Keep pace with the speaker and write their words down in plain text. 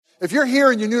If you're here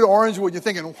and you're new to Orangewood, you're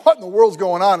thinking, what in the world's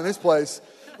going on in this place?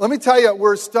 Let me tell you,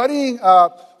 we're studying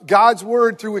God's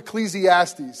Word through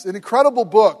Ecclesiastes, an incredible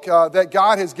book that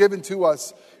God has given to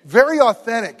us. Very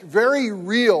authentic, very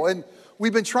real. And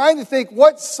we've been trying to think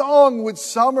what song would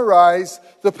summarize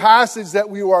the passage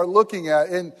that we are looking at.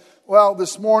 And, well,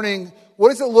 this morning, what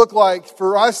does it look like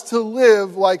for us to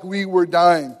live like we were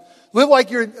dying? Live like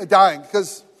you're dying.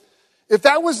 Because if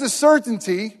that was the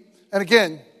certainty, and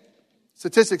again,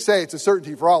 statistics say it's a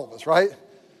certainty for all of us, right?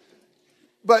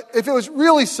 But if it was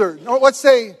really certain, or let's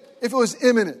say if it was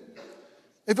imminent.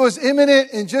 If it was imminent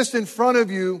and just in front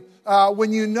of you,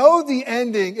 when you know the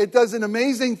ending, it does an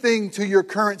amazing thing to your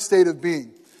current state of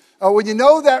being. When you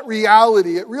know that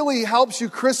reality, it really helps you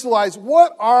crystallize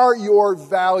what are your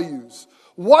values?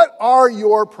 What are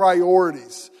your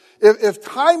priorities? If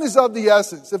time is of the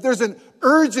essence, if there's an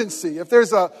urgency, if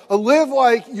there's a live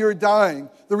like you're dying,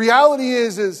 the reality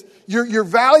is your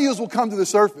values will come to the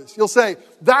surface. You'll say,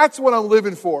 that's what I'm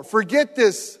living for. Forget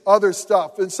this other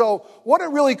stuff. And so what a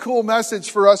really cool message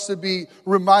for us to be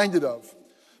reminded of.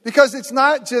 Because it's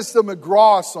not just a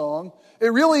McGraw song.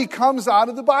 It really comes out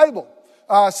of the Bible.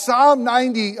 Psalm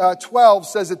 90:12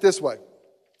 says it this way.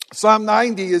 Psalm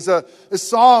 90 is a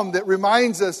psalm that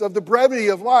reminds us of the brevity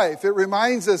of life. It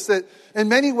reminds us that in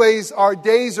many ways our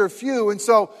days are few. And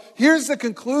so here's the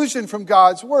conclusion from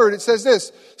God's Word. It says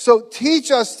this, so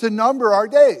teach us to number our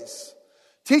days.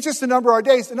 Teach us to number our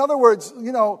days. In other words,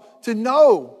 to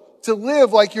know, to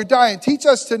live like you're dying. Teach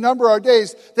us to number our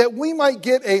days that we might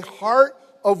get a heart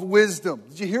of wisdom.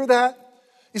 Did you hear that?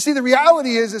 You see, the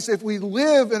reality is if we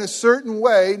live in a certain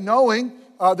way, knowing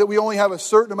that we only have a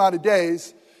certain amount of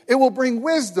days, it will bring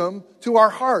wisdom to our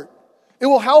heart. It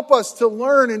will help us to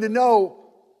learn and to know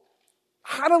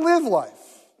how to live life.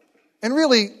 And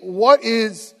really, what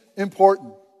is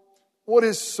important? What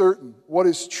is certain? What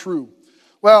is true?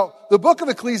 Well, the book of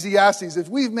Ecclesiastes, if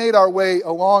we've made our way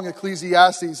along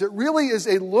Ecclesiastes, it really is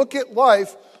a look at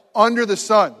life under the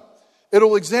sun.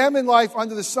 It'll examine life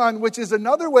under the sun, which is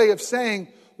another way of saying,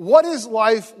 what is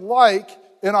life like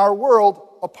in our world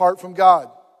apart from God?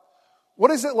 What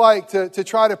is it like to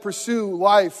try to pursue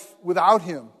life without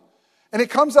Him? And it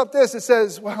comes up this, it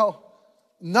says, well,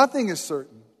 nothing is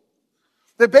certain.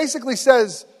 That basically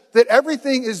says that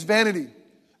everything is vanity.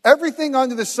 Everything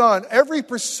under the sun, every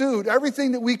pursuit,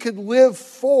 everything that we could live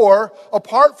for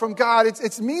apart from God,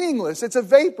 it's meaningless. It's a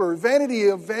vapor, vanity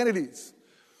of vanities.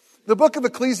 The book of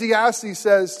Ecclesiastes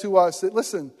says to us that,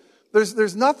 listen,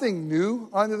 there's nothing new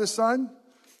under the sun.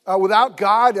 Without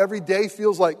God, every day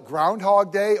feels like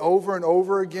Groundhog Day over and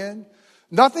over again.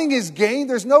 Nothing is gained.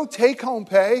 There's no take-home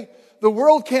pay. The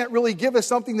world can't really give us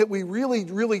something that we really,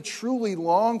 really, truly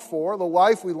long for, the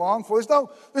life we long for.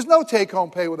 There's no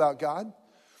take-home pay without God.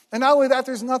 And not only that,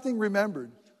 there's nothing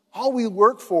remembered. All we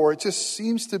work for, it just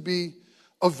seems to be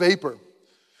a vapor.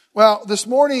 Well, this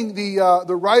morning,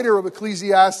 the writer of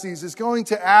Ecclesiastes is going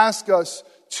to ask us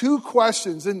two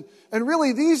questions. And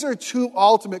really, these are two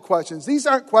ultimate questions. These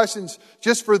aren't questions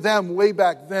just for them way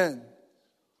back then.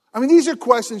 I mean, these are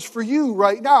questions for you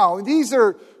right now. And these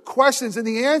are questions, and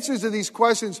the answers to these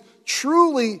questions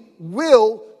truly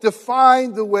will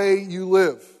define the way you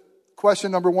live.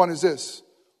 Question number one is this.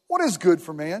 What is good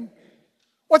for man?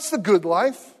 What's the good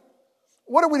life?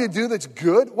 What are we to do that's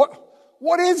good?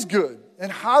 What is good?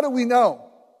 And how do we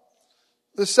know?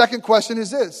 The second question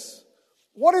is this.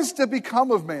 What is to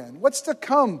become of man? What's to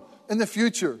come in the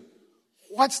future?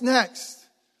 What's next?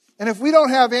 And if we don't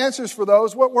have answers for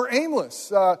those, we're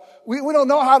aimless. We don't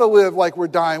know how to live like we're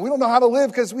dying. We don't know how to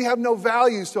live because we have no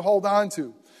values to hold on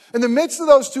to. In the midst of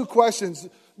those two questions,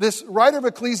 this writer of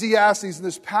Ecclesiastes, in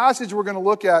this passage we're going to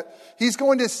look at, he's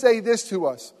going to say this to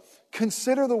us.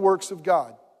 Consider the works of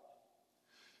God.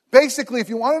 Basically, if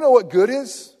you want to know what good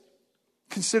is,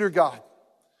 consider God.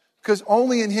 Because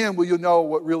only in Him will you know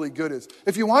what really good is.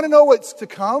 If you want to know what's to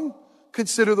come,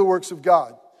 consider the works of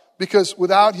God. Because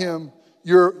without Him,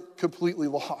 you're completely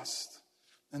lost.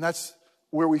 And that's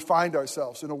where we find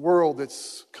ourselves, in a world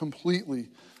that's completely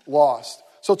lost.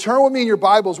 So turn with me in your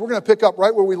Bibles. We're going to pick up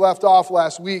right where we left off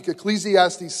last week,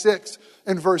 Ecclesiastes 6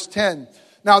 and verse 10.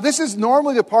 Now, this is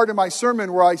normally the part of my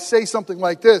sermon where I say something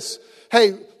like this.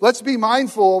 Hey, let's be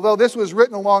mindful, although this was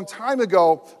written a long time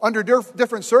ago, under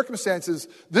different circumstances,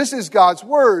 this is God's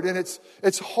Word, and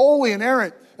it's holy and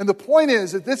inerrant. And the point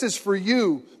is that this is for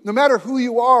you, no matter who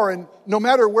you are and no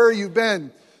matter where you've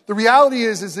been. The reality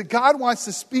is that God wants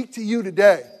to speak to you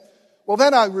today. Well,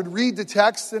 then I would read the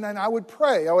text and then I would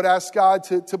pray. I would ask God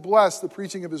to bless the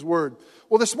preaching of His Word.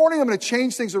 Well, this morning I'm going to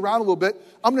change things around a little bit.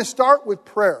 I'm going to start with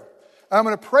prayer. And I'm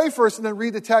going to pray first and then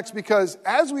read the text, because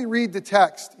as we read the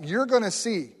text, you're going to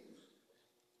see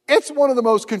It's one of the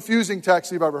most confusing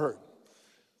texts you've ever heard.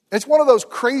 It's one of those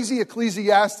crazy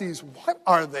Ecclesiastes. What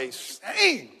are they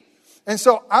saying? And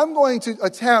so I'm going to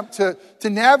attempt to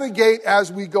navigate as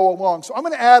we go along. So I'm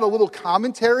going to add a little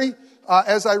commentary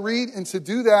as I read. And to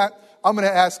do that, I'm going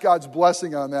to ask God's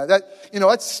blessing on that.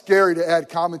 That's scary to add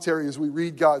commentary as we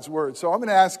read God's word. So I'm going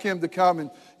to ask him to come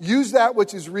and use that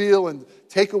which is real and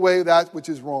take away that which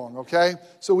is wrong, okay?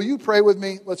 So will you pray with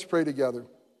me? Let's pray together.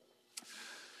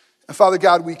 And Father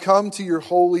God, we come to your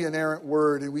holy, inerrant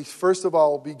word, and we first of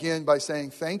all begin by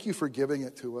saying thank you for giving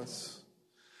it to us.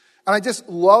 And I just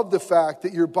love the fact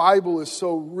that your Bible is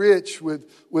so rich with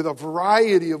a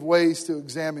variety of ways to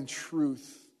examine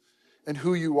truth and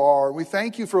who you are. We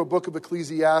thank you for a book of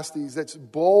Ecclesiastes that's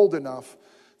bold enough,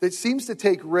 that seems to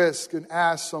take risk and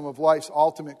ask some of life's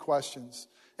ultimate questions.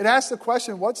 It asks the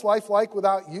question, what's life like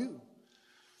without you?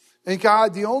 And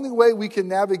God, the only way we can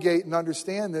navigate and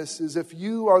understand this is if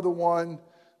you are the one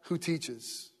who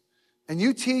teaches. And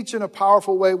you teach in a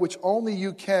powerful way which only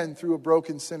you can through a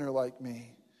broken sinner like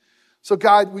me. So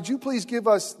God, would you please give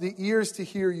us the ears to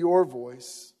hear your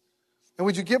voice? And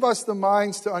would you give us the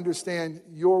minds to understand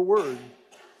your word?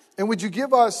 And would you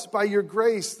give us, by your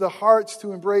grace, the hearts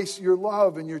to embrace your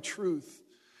love and your truth?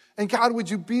 And God, would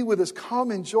you be with us?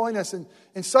 Come and join us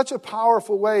in such a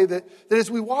powerful way that as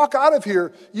we walk out of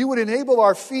here, you would enable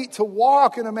our feet to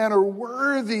walk in a manner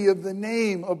worthy of the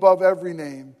name above every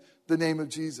name, the name of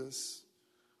Jesus.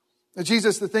 And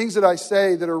Jesus, the things that I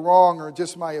say that are wrong are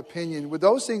just my opinion. Would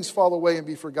those things fall away and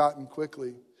be forgotten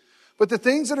quickly? But the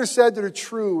things that are said that are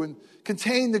true and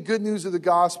contain the good news of the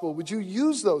gospel, would you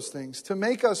use those things to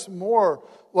make us more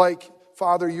like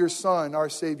Father, your Son, our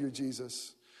Savior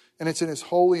Jesus? And it's in his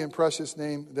holy and precious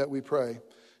name that we pray.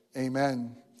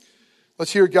 Amen.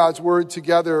 Let's hear God's word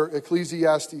together,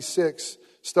 Ecclesiastes 6,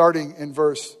 starting in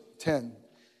verse 10.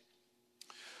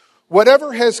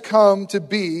 Whatever has come to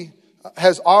be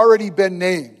has already been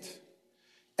named,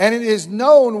 and it is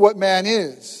known what man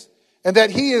is, and that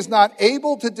he is not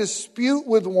able to dispute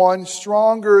with one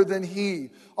stronger than he.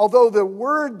 Although the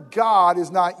word God is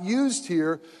not used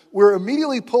here, we're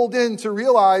immediately pulled in to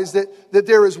realize that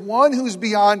there is one who's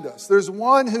beyond us. There's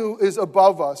one who is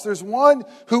above us. There's one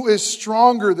who is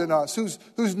stronger than us,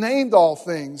 who's named all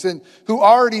things and who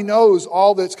already knows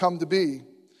all that's come to be.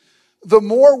 The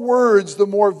more words, the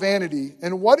more vanity.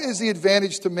 And what is the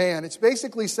advantage to man? It's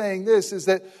basically saying this, is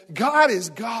that God is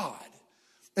God.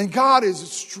 And God is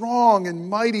strong and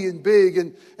mighty and big.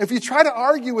 And if you try to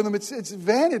argue with him, it's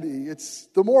vanity. It's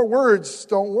the more words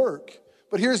don't work.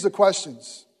 But here's the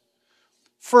questions.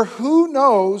 For who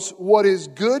knows what is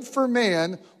good for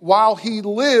man while he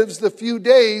lives the few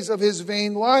days of his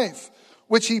vain life,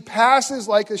 which he passes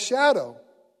like a shadow?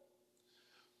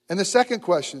 And the second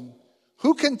question,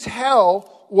 who can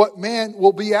tell what man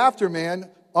will be after man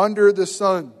under the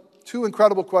sun? Two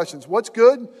incredible questions. What's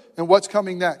good and what's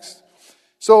coming next?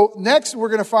 So next we're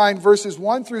going to find verses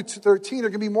 1 through 13 are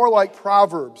going to be more like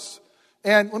Proverbs.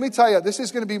 And let me tell you, this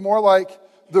is going to be more like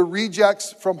the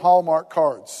rejects from Hallmark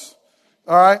cards.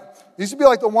 All right? These would be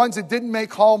like the ones that didn't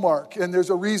make Hallmark, and there's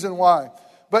a reason why.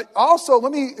 But also,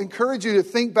 let me encourage you to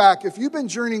think back. If you've been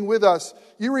journeying with us,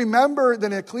 you remember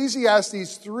that in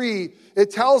Ecclesiastes 3, it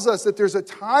tells us that there's a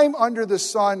time under the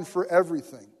sun for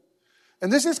everything.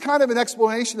 And this is kind of an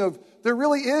explanation of there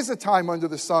really is a time under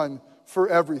the sun for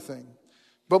everything.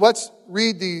 But let's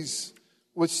read these,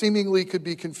 what seemingly could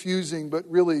be confusing but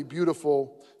really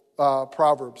beautiful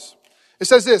Proverbs. It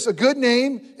says this, a good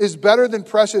name is better than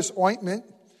precious ointment,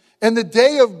 and the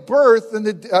day of birth than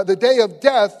the day of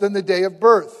death than the day of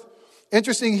birth.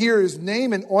 Interesting here is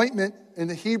name and ointment in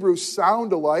the Hebrew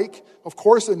sound alike. Of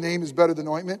course, a name is better than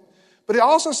ointment. But it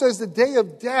also says the day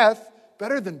of death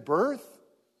better than birth.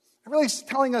 It really is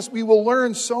telling us we will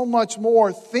learn so much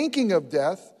more thinking of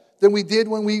death than we did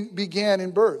when we began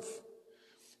in birth.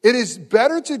 It is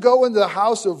better to go into the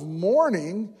house of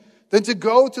mourning than to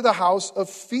go to the house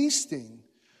of feasting.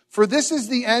 For this is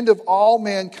the end of all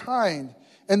mankind,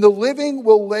 and the living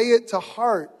will lay it to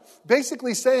heart.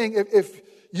 Basically saying, if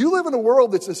you live in a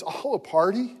world that's just all a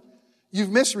party, you've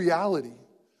missed reality.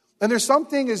 And there's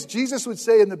something, as Jesus would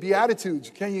say in the Beatitudes,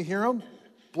 can you hear him?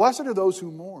 Blessed are those who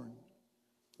mourn.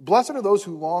 Blessed are those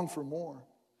who long for more.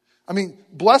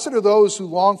 Blessed are those who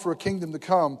long for a kingdom to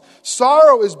come.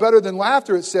 Sorrow is better than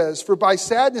laughter, it says, for by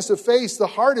sadness of face the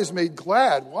heart is made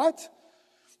glad. What?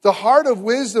 The heart of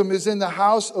wisdom is in the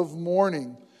house of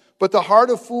mourning, but the heart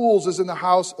of fools is in the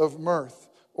house of mirth,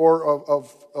 or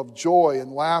of joy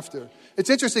and laughter. It's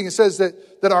interesting, it says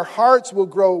that our hearts will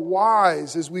grow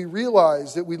wise as we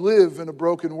realize that we live in a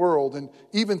broken world, and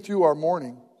even through our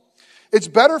mourning. It's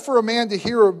better for a man to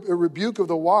hear a rebuke of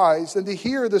the wise than to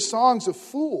hear the songs of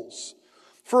fools.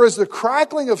 For as the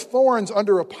crackling of thorns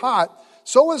under a pot,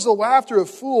 so is the laughter of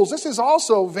fools. This is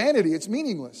also vanity. It's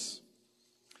meaningless.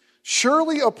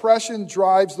 Surely oppression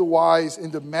drives the wise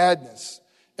into madness,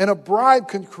 and a bribe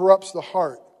corrupts the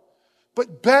heart.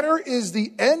 But better is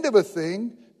the end of a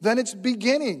thing than its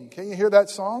beginning. Can you hear that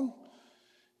song?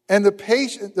 And the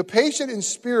patient in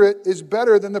spirit is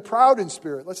better than the proud in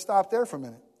spirit. Let's stop there for a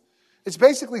minute. It's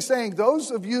basically saying those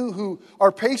of you who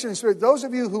are patient in spirit, those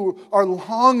of you who are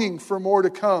longing for more to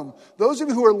come, those of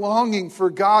you who are longing for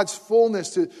God's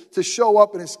fullness to show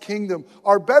up in His kingdom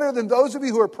are better than those of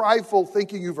you who are prideful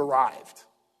thinking you've arrived.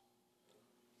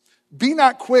 Be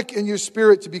not quick in your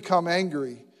spirit to become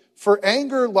angry, for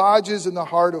anger lodges in the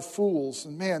heart of fools.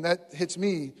 And man, that hits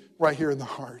me right here in the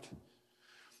heart.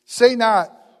 Say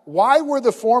not, why were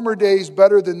the former days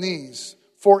better than these?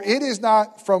 For it is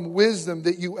not from wisdom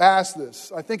that you ask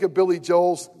this. I think of Billy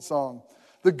Joel's song.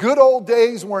 The good old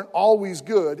days weren't always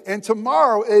good, and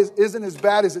tomorrow isn't as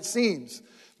bad as it seems.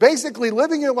 Basically,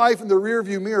 living your life in the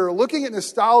rearview mirror, looking at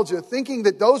nostalgia, thinking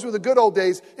that those were the good old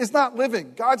days, is not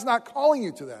living. God's not calling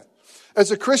you to that.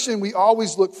 As a Christian, we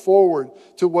always look forward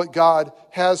to what God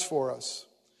has for us.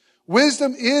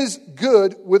 Wisdom is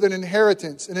good with an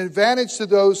inheritance, an advantage to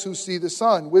those who see the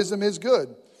sun. Wisdom is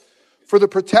good. For the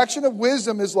protection of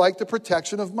wisdom is like the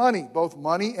protection of money. Both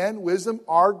money and wisdom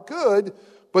are good,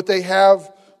 but they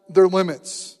have their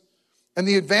limits. And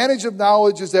the advantage of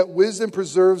knowledge is that wisdom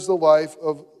preserves the life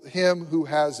of him who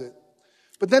has it.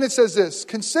 But then it says this,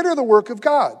 consider the work of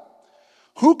God.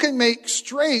 Who can make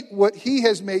straight what He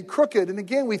has made crooked? And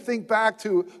again, we think back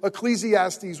to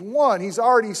Ecclesiastes 1. He's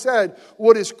already said,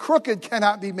 what is crooked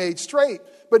cannot be made straight.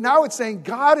 But now it's saying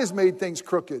God has made things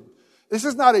crooked. This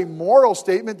is not a moral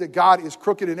statement that God is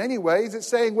crooked in any way. It's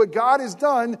saying what God has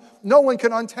done, no one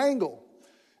can untangle.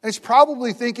 And it's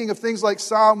probably thinking of things like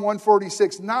Psalm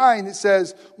 146:9. It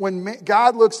says, when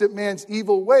God looks at man's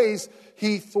evil ways,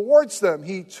 He thwarts them,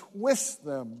 He twists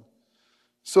them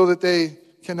so that they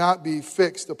cannot be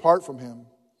fixed apart from Him.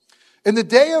 In the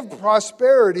day of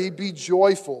prosperity, be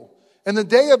joyful. In the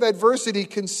day of adversity,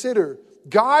 consider.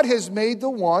 God has made the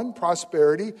one,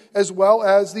 prosperity, as well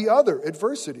as the other,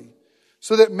 adversity,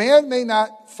 so that man may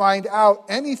not find out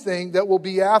anything that will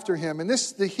be after him. And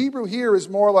the Hebrew here is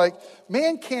more like,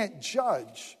 man can't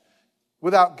judge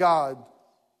without God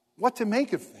what to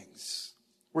make of things.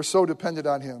 We're so dependent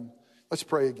on Him. Let's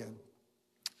pray again.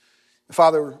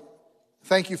 Father,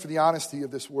 thank You for the honesty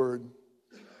of this word.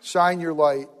 Shine Your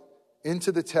light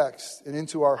into the text and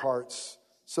into our hearts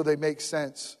so they make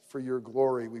sense for Your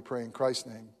glory. We pray in Christ's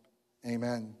name.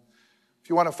 Amen. If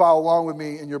you want to follow along with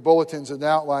me in your bulletins and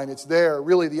outline, it's there.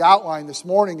 Really, the outline this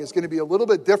morning is going to be a little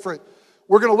bit different.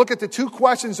 We're going to look at the two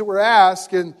questions that were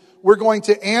asked, and we're going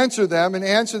to answer them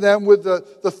with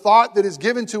the thought that is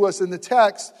given to us in the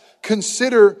text,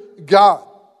 consider God.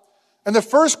 And the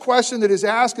first question that is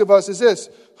asked of us is this: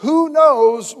 who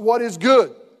knows what is good?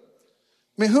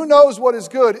 I mean, who knows what is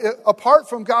good? Apart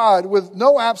from God, with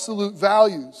no absolute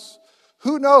values,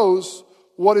 who knows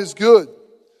what is good?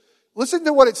 Listen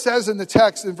to what it says in the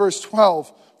text in verse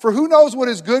 12. For who knows what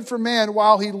is good for man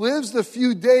while he lives the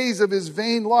few days of his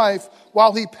vain life,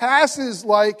 while he passes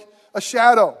like a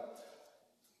shadow.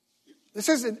 This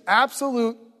is an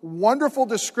absolute wonderful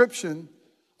description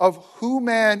of who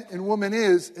man and woman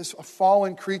is as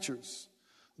fallen creatures.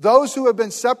 Those who have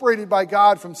been separated by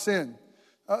God from sin.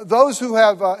 Those who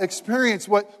have experienced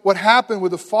what happened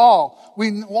with the fall.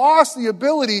 We lost the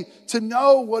ability to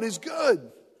know what is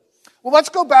good. Well, let's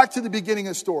go back to the beginning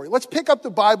of the story. Let's pick up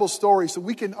the Bible story so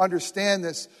we can understand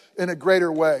this in a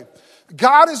greater way.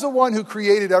 God is the one who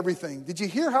created everything. Did you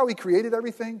hear how He created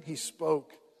everything? He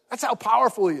spoke. That's how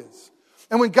powerful He is.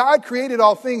 And when God created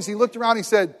all things, He looked around and He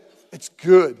said, it's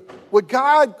good. What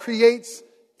God creates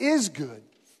is good.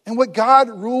 And what God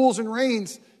rules and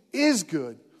reigns is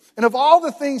good. And of all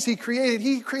the things He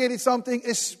created something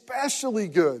especially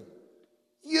good.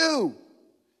 You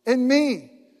and me.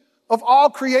 Of all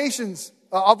creation,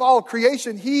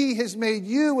 He has made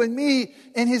you and me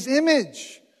in His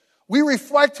image. We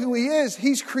reflect who He is.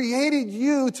 He's created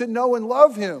you to know and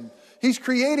love Him. He's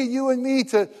created you and me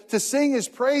to sing His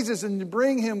praises and to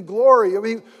bring Him glory. I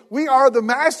mean, we are the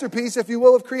masterpiece, if you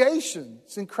will, of creation.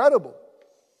 It's incredible.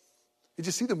 Did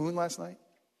you see the moon last night?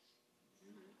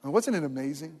 Wasn't it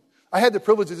amazing? I had the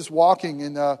privilege of just walking,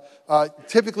 and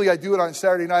typically I do it on a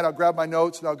Saturday night. I'll grab my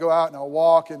notes and I'll go out and I'll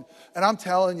walk. And I'm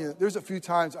telling you, there's a few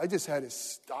times I just had to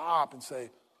stop and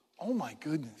say, oh my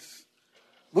goodness,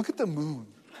 look at the moon.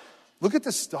 Look at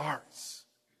the stars.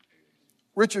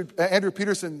 Andrew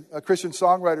Peterson, a Christian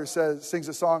songwriter, sings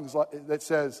a song that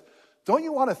says, don't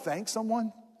you want to thank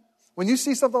someone? When you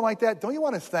see something like that, don't you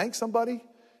want to thank somebody?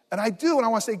 And I do, and I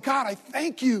want to say, God, I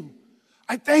thank you.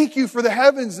 I thank you for the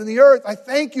heavens and the earth. I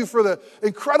thank you for the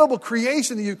incredible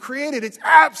creation that you created. It's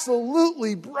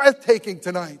absolutely breathtaking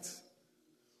tonight.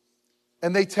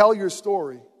 And they tell your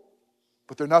story,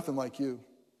 but they're nothing like you.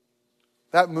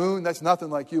 That moon, that's nothing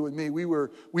like you and me. We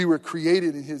were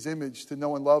created in his image to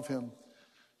know and love him.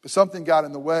 But something got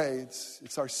in the way.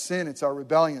 It's our sin. It's our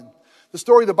rebellion. The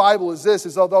story of the Bible is this,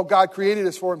 is although God created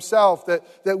us for himself,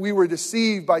 that we were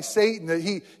deceived by Satan, that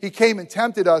he came and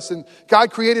tempted us, and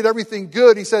God created everything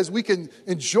good. He says we can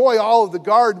enjoy all of the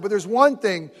garden, but there's one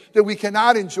thing that we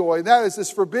cannot enjoy, and that is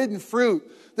this forbidden fruit,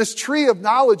 this tree of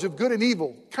knowledge of good and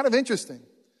evil. Kind of interesting.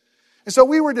 And so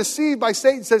we were deceived by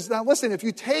Satan. Says, now listen, if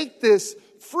you take this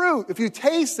fruit, if you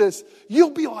taste this,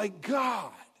 you'll be like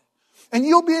God. And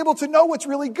you'll be able to know what's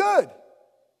really good.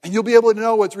 And you'll be able to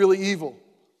know what's really evil.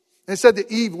 And it said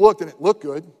that Eve looked, and it looked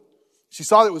good. She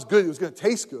saw that it was good. It was going to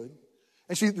taste good.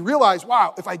 And she realized,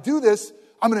 wow, if I do this,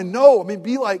 I'm going to know. I'm going to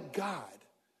be like God.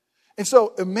 And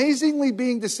so, amazingly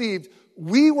being deceived,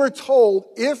 we were told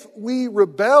if we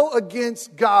rebel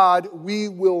against God, we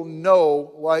will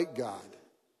know like God.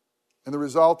 And the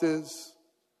result is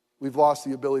we've lost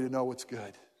the ability to know what's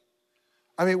good.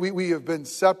 I mean, we have been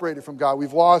separated from God.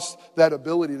 We've lost that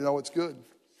ability to know what's good.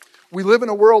 We live in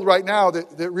a world right now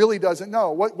that really doesn't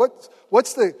know.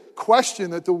 What's the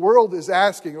question that the world is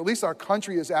asking, or at least our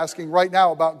country is asking right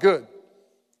now about good?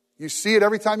 You see it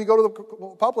every time you go to the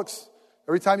Publix,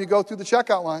 every time you go through the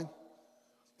checkout line.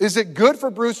 Is it good for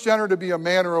Bruce Jenner to be a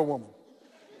man or a woman?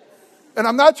 And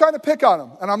I'm not trying to pick on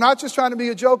him, and I'm not just trying to be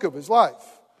a joke of his life.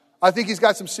 I think he's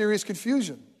got some serious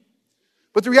confusion.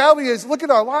 But the reality is, look at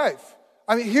our life.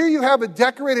 I mean, here you have a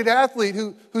decorated athlete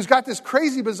who's got this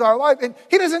crazy, bizarre life, and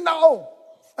he doesn't know.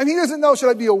 I mean, he doesn't know, should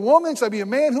I be a woman? Should I be a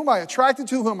man? Who am I attracted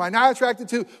to? Who am I not attracted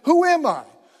to? Who am I?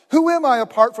 Who am I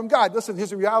apart from God? Listen, here's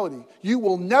the reality. You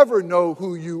will never know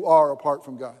who you are apart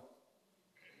from God.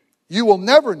 You will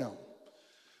never know.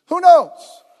 Who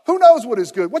knows? Who knows what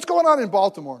is good? What's going on in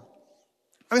Baltimore?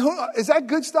 I mean, is that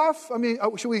good stuff? I mean,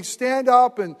 should we stand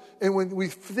up and when we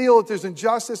feel that there's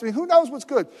injustice? I mean, who knows what's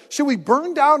good? Should we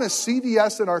burn down a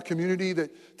CVS in our community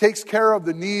that takes care of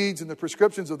the needs and the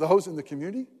prescriptions of those in the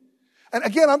community? And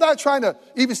again, I'm not trying to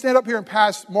even stand up here and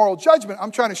pass moral judgment.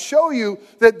 I'm trying to show you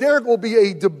that there will be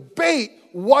a debate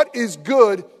what is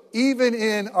good even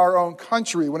in our own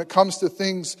country when it comes to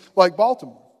things like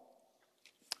Baltimore.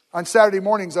 On Saturday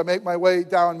mornings, I make my way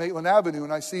down Maitland Avenue,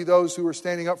 and I see those who are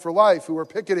standing up for life, who are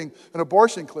picketing an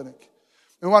abortion clinic.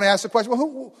 And we want to ask the question,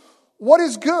 well, what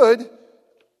is good?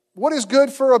 What is good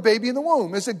for a baby in the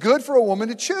womb? Is it good for a woman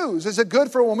to choose? Is it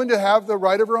good for a woman to have the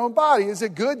right of her own body? Is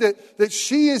it good that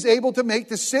she is able to make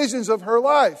decisions of her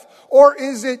life? Or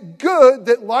is it good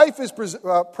that life is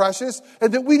precious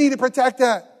and that we need to protect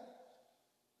that?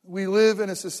 We live in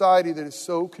a society that is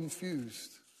so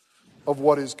confused of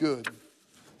what is good.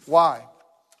 Why?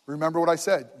 Remember what I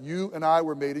said. You and I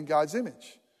were made in God's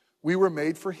image. We were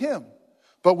made for him.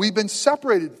 But we've been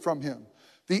separated from him.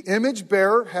 The image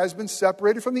bearer has been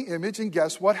separated from the image, and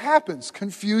guess what happens?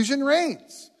 Confusion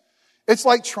reigns. It's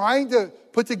like trying to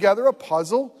put together a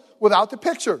puzzle without the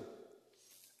picture.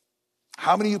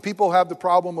 How many of you people have the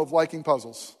problem of liking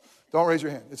puzzles? Don't raise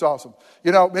your hand. It's awesome.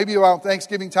 You know, maybe around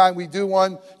Thanksgiving time we do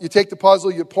one. You take the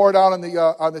puzzle, you pour it out on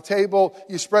the table,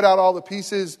 you spread out all the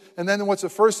pieces, and then what's the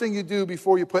first thing you do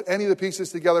before you put any of the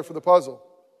pieces together for the puzzle?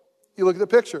 You look at the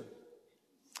picture.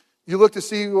 You look to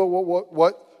see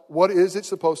what is it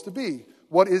supposed to be?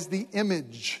 What is the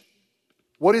image?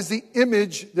 What is the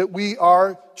image that we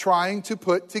are trying to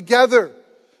put together?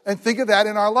 And think of that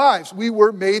in our lives. We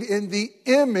were made in the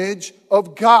image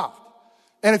of God.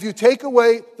 And if you take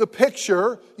away the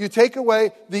picture, you take away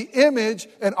the image,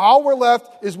 and all we're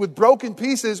left is with broken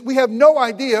pieces, we have no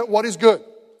idea what is good.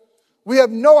 We have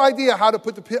no idea how to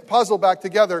put the puzzle back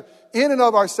together in and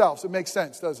of ourselves. It makes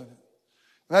sense, doesn't it?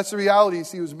 And that's the reality.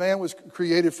 See, man was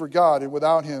created for God, and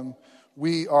without him,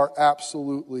 we are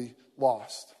absolutely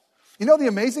lost. You know the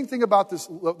amazing thing about this,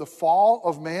 the fall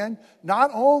of man?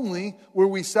 Not only were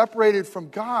we separated from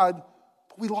God,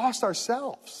 but we lost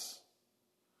ourselves.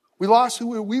 We lost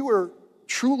who we were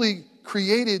truly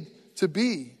created to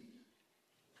be.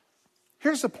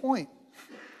 Here's the point.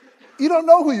 You don't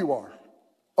know who you are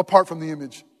apart from the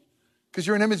image, because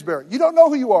you're an image bearer. You don't know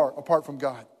who you are apart from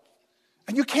God.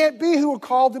 And you can't be who you're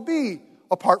called to be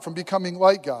apart from becoming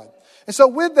like God. And so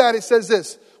with that, it says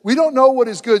this. We don't know what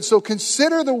is good, so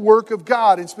consider the work of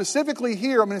God. And specifically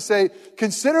here, I'm going to say,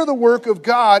 consider the work of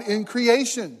God in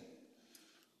creation.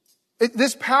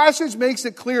 This passage makes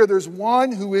it clear there's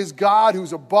one who is God,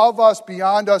 who's above us,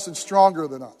 beyond us, and stronger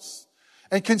than us.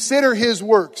 And consider his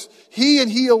works. He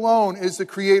and he alone is the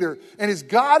creator. And as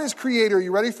God is creator,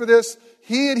 you ready for this?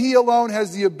 He and he alone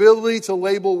has the ability to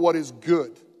label what is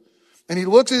good. And he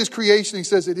looks at his creation and he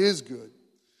says it is good.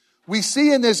 We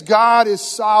see in this God is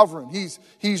sovereign.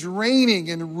 He's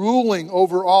reigning and ruling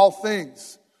over all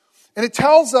things. And it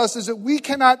tells us is that we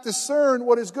cannot discern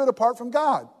what is good apart from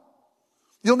God.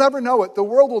 You'll never know it. The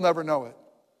world will never know it.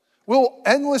 We'll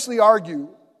endlessly argue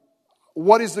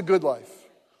what is the good life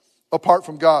apart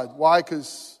from God. Why?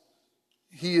 Because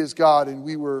he is God and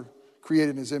we were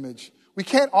created in his image. We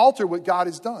can't alter what God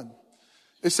has done.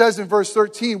 It says in verse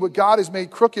 13, what God has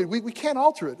made crooked, we can't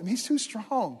alter it. I mean, he's too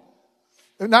strong.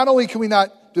 And not only can we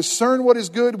not discern what is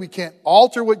good, we can't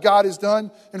alter what God has done.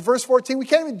 In verse 14, we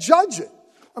can't even judge it.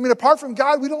 I mean, apart from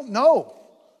God, we don't know.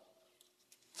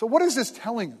 So what is this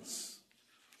telling us?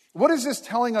 What is this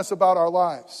telling us about our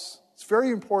lives? It's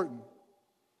very important.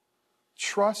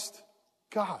 Trust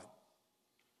God.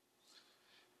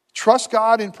 Trust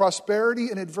God in prosperity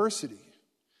and adversity.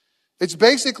 It's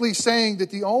basically saying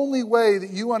that the only way that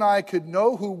you and I could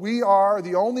know who we are,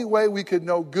 the only way we could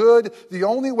know good, the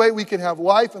only way we can have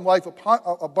life and life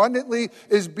abundantly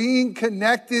is being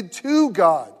connected to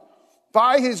God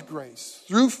by his grace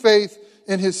through faith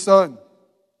in his Son.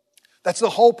 That's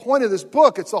the whole point of this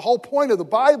book. It's the whole point of the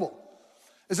Bible.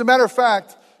 As a matter of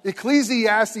fact,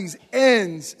 Ecclesiastes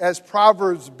ends as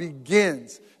Proverbs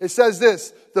begins. It says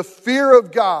this, the fear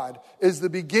of God is the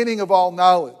beginning of all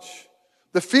knowledge.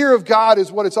 The fear of God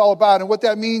is what it's all about. And what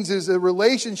that means is a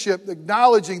relationship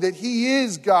acknowledging that he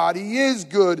is God, he is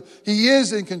good, he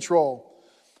is in control.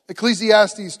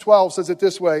 Ecclesiastes 12 says it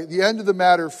this way, the end of the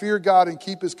matter, fear God and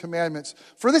keep his commandments.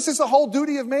 For this is the whole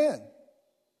duty of man.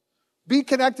 Be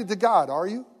connected to God, are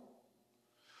you?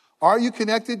 Are you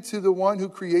connected to the one who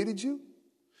created you?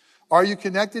 Are you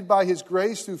connected by his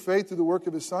grace through faith through the work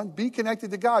of his Son? Be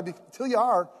connected to God. Until you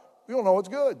are, we don't know what's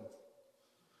good.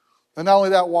 And not only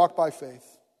that, walk by faith.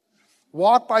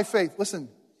 Walk by faith. Listen,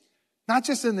 not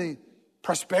just in the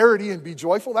prosperity and be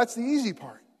joyful, that's the easy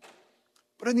part.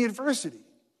 But in the adversity,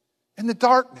 in the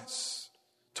darkness,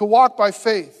 to walk by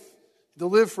faith, to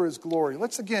live for his glory.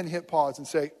 Let's again hit pause and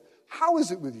say, how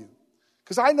is it with you?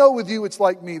 Because I know with you it's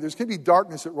like me. There's going to be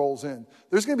darkness that rolls in.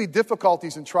 There's going to be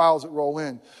difficulties and trials that roll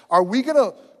in. Are we going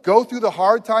to go through the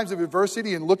hard times of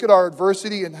adversity and look at our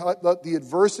adversity and let the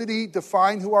adversity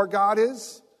define who our God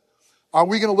is? Are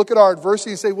we going to look at our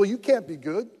adversity and say, well, you can't be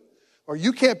good, or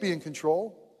you can't be in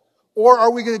control? Or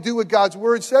are we going to do what God's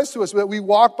word says to us, that we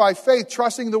walk by faith,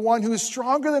 trusting the one who is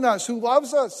stronger than us, who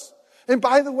loves us? And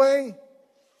by the way,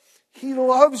 he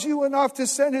loves you enough to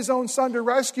send his own Son to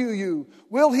rescue you.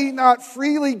 Will he not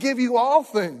freely give you all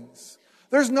things?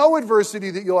 There's no adversity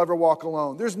that you'll ever walk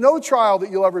alone. There's no trial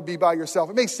that you'll ever be by yourself.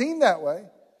 It may seem that way,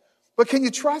 but can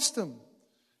you trust him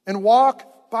and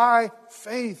walk by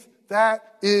faith? That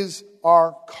is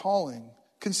our calling.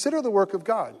 Consider the work of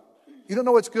God. You don't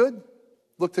know what's good?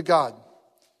 Look to God.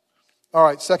 All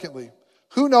right, secondly,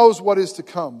 who knows what is to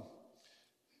come?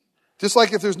 Just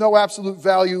like if there's no absolute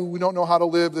value, we don't know how to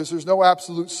live. There's no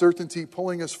absolute certainty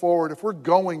pulling us forward. If we're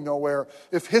going nowhere,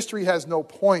 if history has no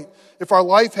point, if our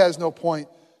life has no point,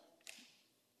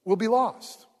 we'll be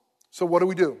lost. So what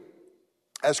do?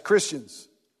 As Christians,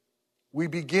 we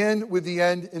begin with the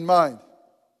end in mind.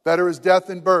 Better is death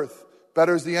than birth.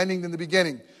 Better is the ending than the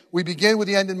beginning. We begin with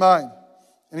the end in mind.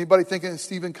 Anybody thinking of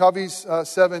Stephen Covey's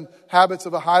 7 Habits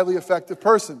of a Highly Effective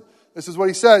Person? This is what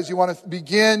he says. You want to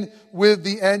begin with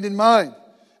the end in mind.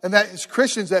 And that as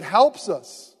Christians, that helps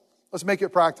us. Let's make it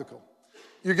practical.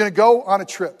 You're going to go on a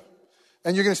trip.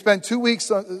 And you're going to spend 2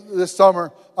 weeks this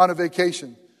summer on a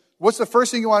vacation. What's the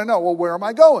first thing you want to know? Well, where am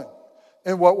I going?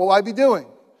 And what will I be doing?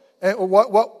 And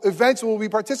what events will we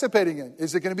be participating in?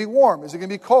 Is it going to be warm? Is it going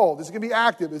to be cold? Is it going to be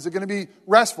active? Is it going to be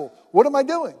restful? What am I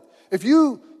doing? If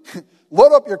you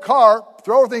load up your car,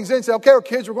 throw things in, say, okay,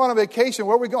 kids, we're going on vacation.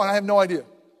 Where are we going? I have no idea.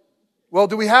 Well,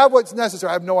 do we have what's necessary?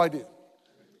 I have no idea.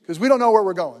 Because we don't know where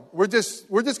we're going. We're just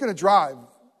going to drive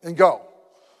and go.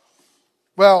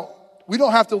 Well, we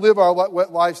don't have to live our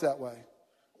lives that way.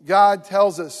 God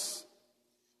tells us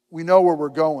we know where we're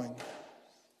going.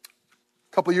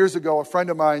 A couple years ago, a friend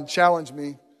of mine challenged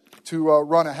me to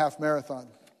run a half marathon.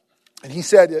 And he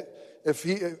said if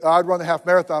I'd run the half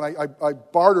marathon, I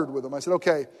bartered with him. I said,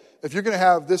 okay, if you're going to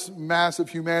have this mass of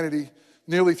humanity,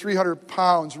 nearly 300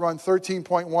 pounds, run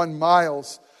 13.1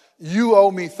 miles, you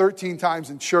owe me 13 times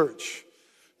in church.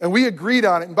 And we agreed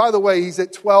on it. And by the way, he's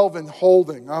at 12 and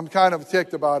holding. I'm kind of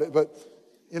ticked about it, but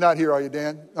you're not here, are you,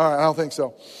 Dan? All right, I don't think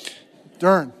so.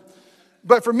 Darn.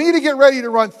 But for me to get ready to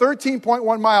run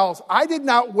 13.1 miles, I did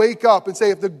not wake up and say,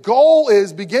 if the goal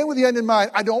is begin with the end in mind,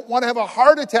 I don't want to have a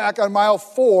heart attack on mile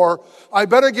 4, I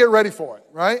better get ready for it,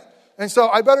 right? And so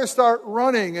I better start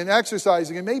running and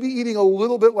exercising and maybe eating a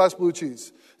little bit less blue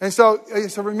cheese. And so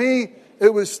for me,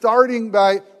 it was starting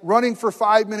by running for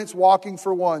 5 minutes, walking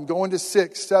for 1, going to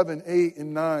 6, 7, 8,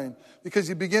 and 9. Because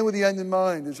you begin with the end in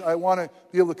mind, is I want to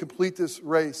be able to complete this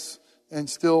race and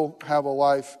still have a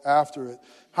life after it.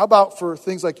 How about for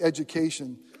things like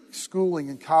education, schooling,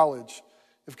 and college?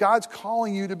 If God's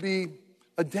calling you to be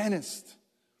a dentist,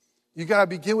 you got to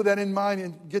begin with that in mind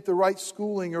and get the right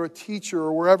schooling or a teacher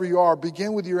or wherever you are.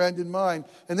 Begin with your end in mind.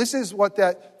 And this is what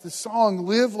the song,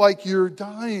 Live Like You're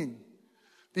Dying.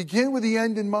 Begin with the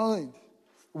end in mind.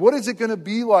 What is it going to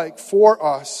be like for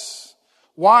us?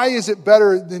 Why is it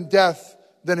better in death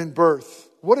than in birth?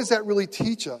 What does that really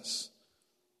teach us?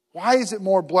 Why is it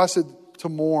more blessed to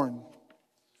mourn?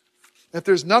 If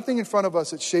there's nothing in front of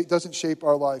us that doesn't shape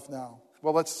our life now,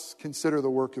 well, let's consider the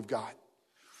work of God.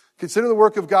 Consider the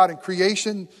work of God in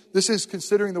creation. This is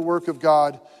considering the work of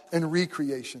God in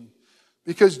recreation.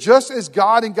 Because just as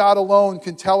God and God alone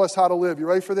can tell us how to live, you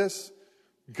ready for this?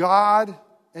 God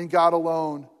and God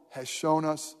alone has shown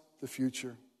us the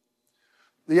future.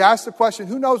 They ask the question,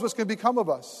 who knows what's going to become of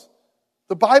us?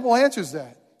 The Bible answers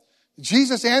that.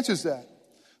 Jesus answers that.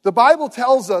 The Bible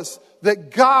tells us that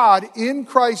God in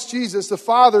Christ Jesus, the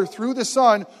Father, through the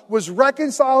Son, was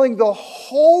reconciling the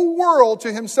whole world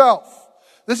to himself.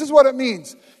 This is what it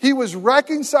means. He was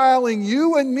reconciling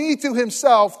you and me to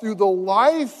himself through the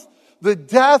life, the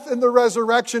death, and the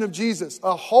resurrection of Jesus.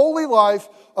 A holy life,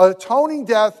 an atoning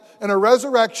death, and a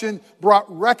resurrection brought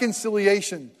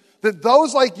reconciliation. That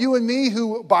those like you and me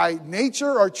who by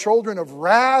nature are children of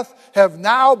wrath have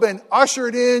now been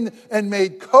ushered in and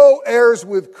made co-heirs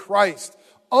with Christ.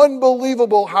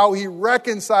 Unbelievable how he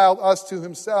reconciled us to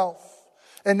himself.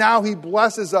 And now he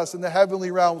blesses us in the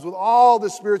heavenly realms with all the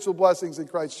spiritual blessings in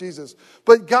Christ Jesus.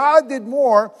 But God did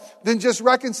more than just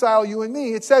reconcile you and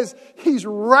me. It says he's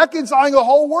reconciling the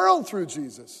whole world through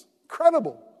Jesus.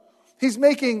 Incredible. He's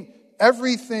making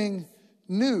everything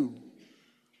new.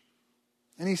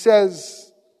 And he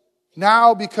says,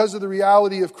 now because of the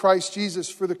reality of Christ Jesus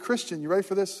for the Christian, you ready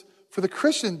for this? For the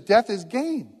Christian, death is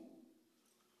gain.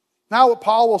 Now what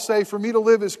Paul will say, for me to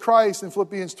live is Christ in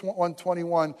Philippians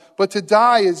 1:21, but to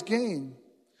die is gain.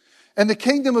 And the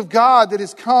kingdom of God that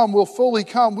is come will fully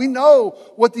come. We know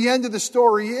what the end of the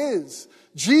story is.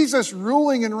 Jesus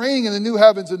ruling and reigning in the new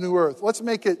heavens and new earth. Let's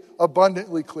make it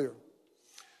abundantly clear.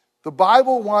 The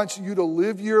Bible wants you to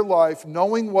live your life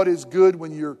knowing what is good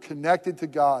when you're connected to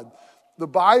God. The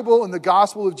Bible and the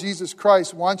gospel of Jesus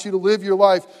Christ wants you to live your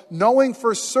life knowing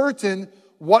for certain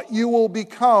what you will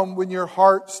become when your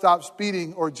heart stops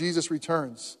beating or Jesus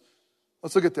returns.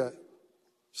 Let's look at that.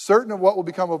 Certain of what will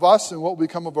become of us and what will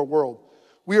become of our world.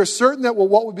 We are certain that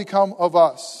what will become of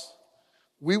us.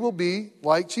 We will be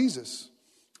like Jesus.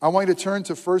 I want you to turn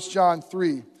to 1 John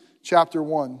 3, chapter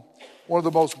 1. One of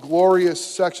the most glorious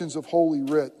sections of Holy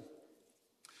Writ.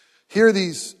 Hear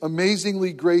these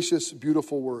amazingly gracious,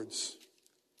 beautiful words.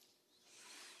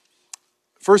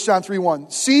 1 John 3:1.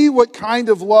 See what kind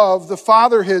of love the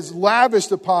Father has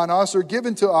lavished upon us or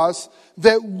given to us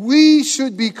that we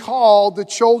should be called the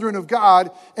children of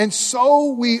God, and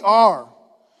so we are.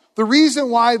 The reason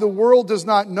why the world does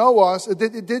not know us is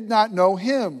that it did not know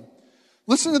him.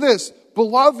 Listen to this.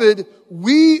 Beloved,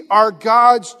 we are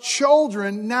God's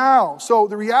children now. So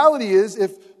the reality is,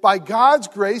 if by God's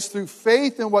grace, through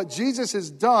faith in what Jesus has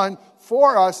done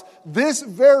for us, this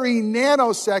very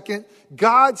nanosecond,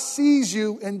 God sees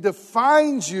you and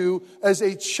defines you as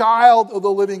a child of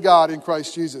the living God in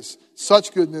Christ Jesus.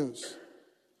 Such good news.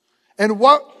 And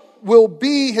what will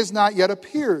be has not yet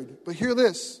appeared. But hear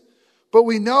this. But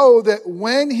we know that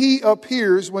when he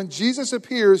appears, when Jesus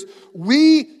appears,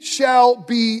 we shall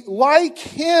be like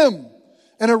him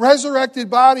in a resurrected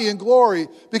body in glory,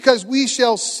 because we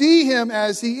shall see him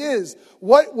as he is.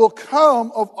 What will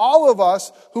come of all of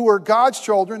us who are God's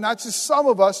children, not just some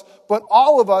of us, but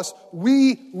all of us,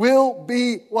 we will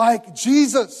be like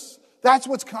Jesus. That's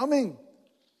what's coming.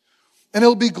 And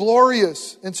it'll be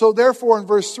glorious. And so therefore in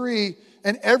verse 3,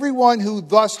 and everyone who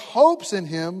thus hopes in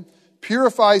him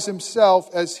purifies himself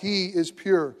as he is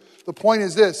pure. The point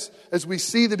is this, as we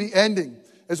see the ending,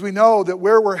 as we know that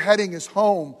where we're heading is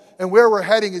home, and where we're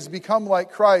heading is become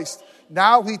like Christ,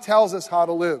 now he tells us how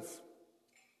to live.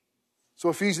 So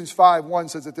Ephesians 5:1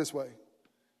 says it this way.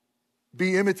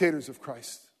 Be imitators of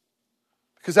Christ.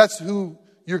 Because that's who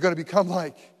you're going to become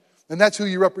like. And that's who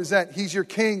you represent. He's your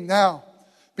king now.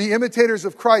 Be imitators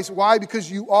of Christ. Why? Because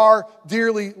you are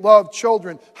dearly loved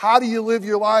children. How do you live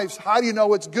your lives? How do you know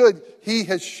what's good? He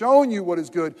has shown you what is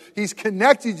good. He's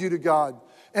connected you to God.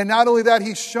 And not only that,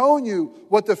 He's shown you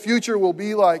what the future will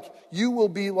be like. You will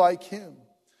be like Him.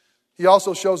 He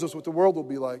also shows us what the world will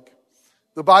be like.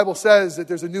 The Bible says that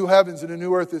there's a new heavens and a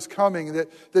new earth is coming,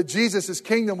 that Jesus'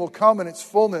 kingdom will come in its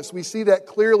fullness. We see that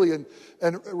clearly in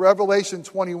Revelation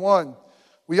 21.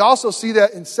 We also see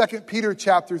that in 2 Peter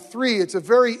chapter 3. It's a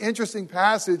very interesting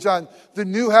passage on the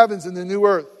new heavens and the new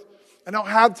earth. I don't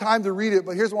have time to read it,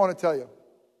 but here's what I want to tell you.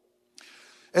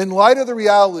 In light of the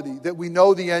reality that we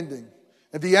know the ending,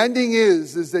 and the ending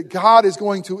is that God is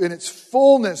going to, in its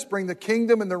fullness, bring the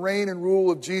kingdom and the reign and rule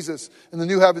of Jesus in the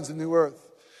new heavens and new earth.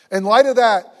 In light of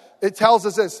that, it tells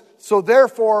us this. So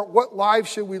therefore, what life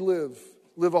should we live?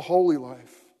 Live a holy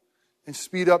life and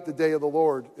speed up the day of the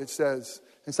Lord, it says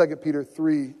in 2 Peter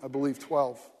 3, I believe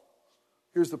 12.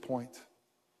 Here's the point.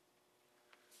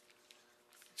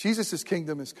 Jesus'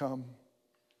 kingdom has come,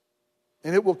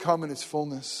 and it will come in its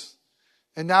fullness.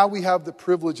 And now we have the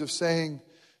privilege of saying,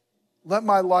 let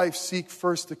my life seek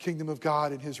first the kingdom of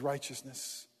God and His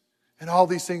righteousness, and all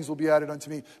these things will be added unto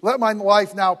me. Let my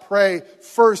life now pray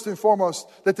first and foremost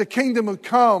that the kingdom would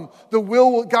come,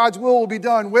 God's will be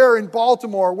done. Where in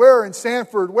Baltimore, where in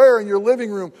Sanford, where in your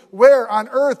living room, where on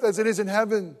earth as it is in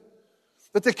heaven.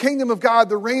 That the kingdom of God,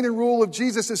 the reign and rule of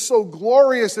Jesus is so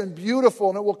glorious and beautiful,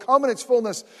 and it will come in its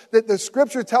fullness, that the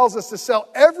Scripture tells us to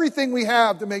sell everything we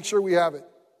have to make sure we have it,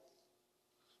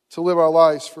 to live our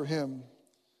lives for Him.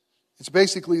 It's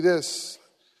basically this.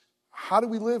 How do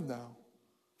we live now?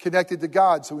 Connected to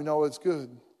God so we know it's good.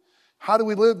 How do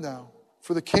we live now?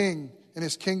 For the King and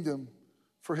His kingdom,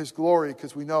 for His glory,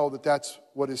 because we know that that's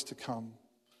what is to come.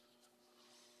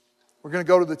 We're going to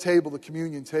go to the table, the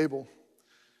communion table.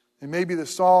 And maybe the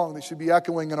song that should be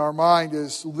echoing in our mind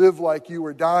is Live Like You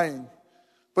Are Dying.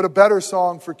 But a better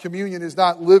song for communion is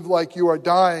not Live Like You Are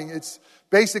Dying. It's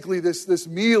basically this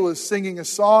meal is singing a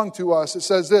song to us. It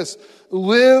says this,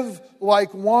 live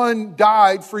like one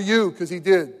died for you, because He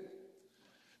did.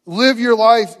 Live your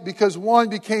life because one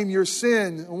became your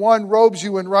sin, and one robes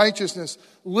you in righteousness.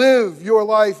 Live your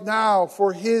life now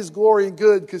for His glory and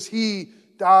good, because He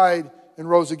died and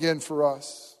rose again for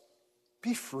us.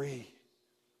 Be free.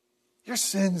 Your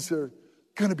sins are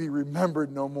going to be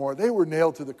remembered no more. They were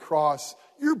nailed to the cross.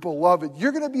 You're beloved.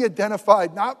 You're going to be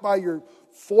identified not by your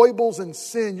foibles and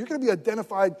sin. You're going to be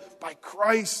identified by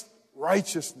Christ's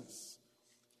righteousness.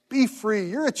 Be free.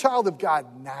 You're a child of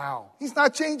God now. He's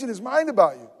not changing His mind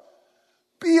about you.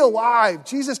 Be alive.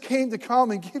 Jesus came to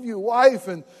come and give you life,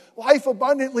 and life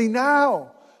abundantly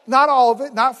now. Not all of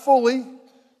it, not fully.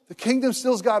 The kingdom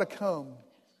still's got to come.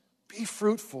 Be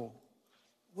fruitful.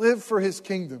 Live for His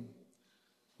kingdom.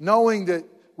 Knowing that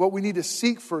what we need to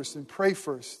seek first and pray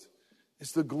first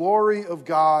is the glory of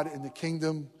God and the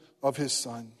kingdom of His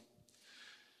Son.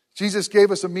 Jesus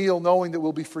gave us a meal knowing that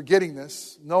we'll be forgetting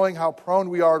this, knowing how prone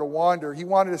we are to wander. He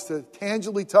wanted us to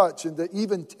tangibly touch and to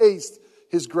even taste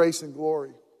His grace and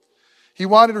glory. He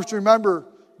wanted us to remember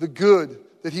the good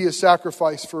that He has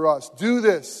sacrificed for us. Do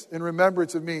this in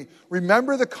remembrance of me.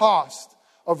 Remember the cost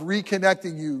of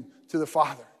reconnecting you to the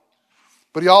Father.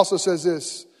 But He also says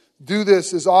this, do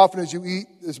this as often as you eat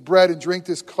this bread and drink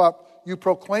this cup. You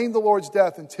proclaim the Lord's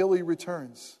death until He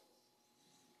returns.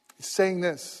 He's saying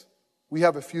this, we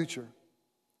have a future.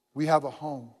 We have a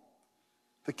home.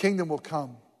 The kingdom will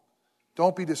come.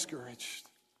 Don't be discouraged.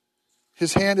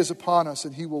 His hand is upon us,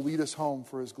 and He will lead us home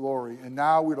for His glory. And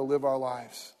now we're to live our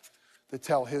lives to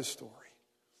tell His story.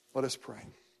 Let us pray.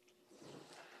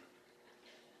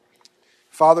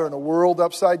 Father, in a world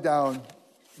upside down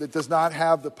that does not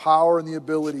have the power and the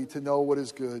ability to know what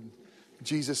is good,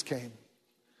 Jesus came.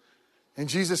 And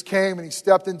Jesus came and He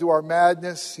stepped into our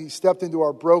madness. He stepped into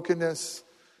our brokenness.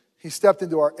 He stepped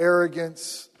into our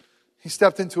arrogance. He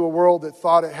stepped into a world that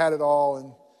thought it had it all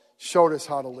and showed us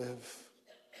how to live.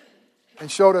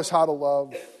 And showed us how to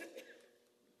love.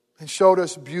 And showed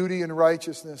us beauty and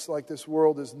righteousness like this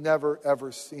world has never,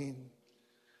 ever seen.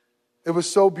 It was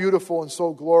so beautiful and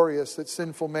so glorious that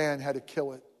sinful man had to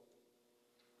kill it.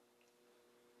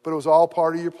 But it was all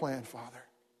part of your plan, Father.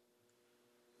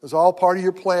 It was all part of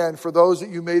your plan for those that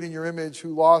you made in your image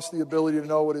who lost the ability to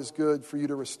know what is good, for you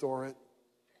to restore it.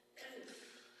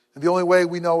 And the only way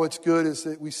we know it's good is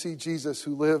that we see Jesus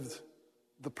who lived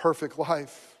the perfect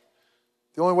life.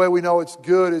 The only way we know it's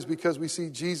good is because we see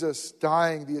Jesus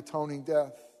dying the atoning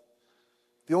death.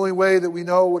 The only way that we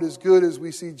know what is good is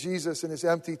we see Jesus in His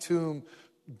empty tomb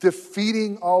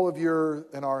defeating all of your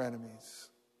and our enemies,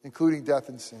 including death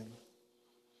and sin.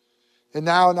 And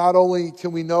now not only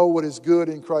can we know what is good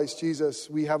in Christ Jesus,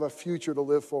 we have a future to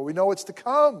live for. We know what's to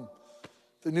come,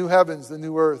 the new heavens, the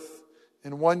new earth.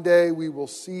 And one day we will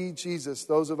see Jesus,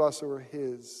 those of us who are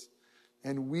his,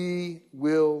 and we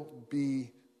will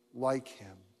be like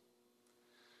him.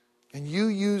 And you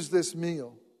use this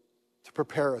meal to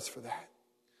prepare us for that.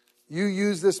 You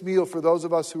use this meal for those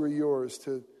of us who are yours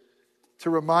to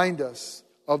remind us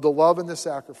of the love and the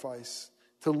sacrifice,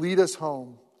 to lead us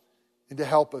home, and to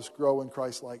help us grow in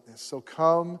Christ's likeness. So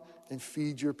come and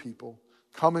feed your people.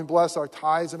 Come and bless our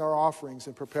tithes and our offerings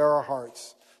and prepare our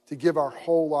hearts to give our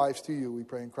whole lives to you. We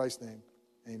pray in Christ's name.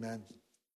 Amen.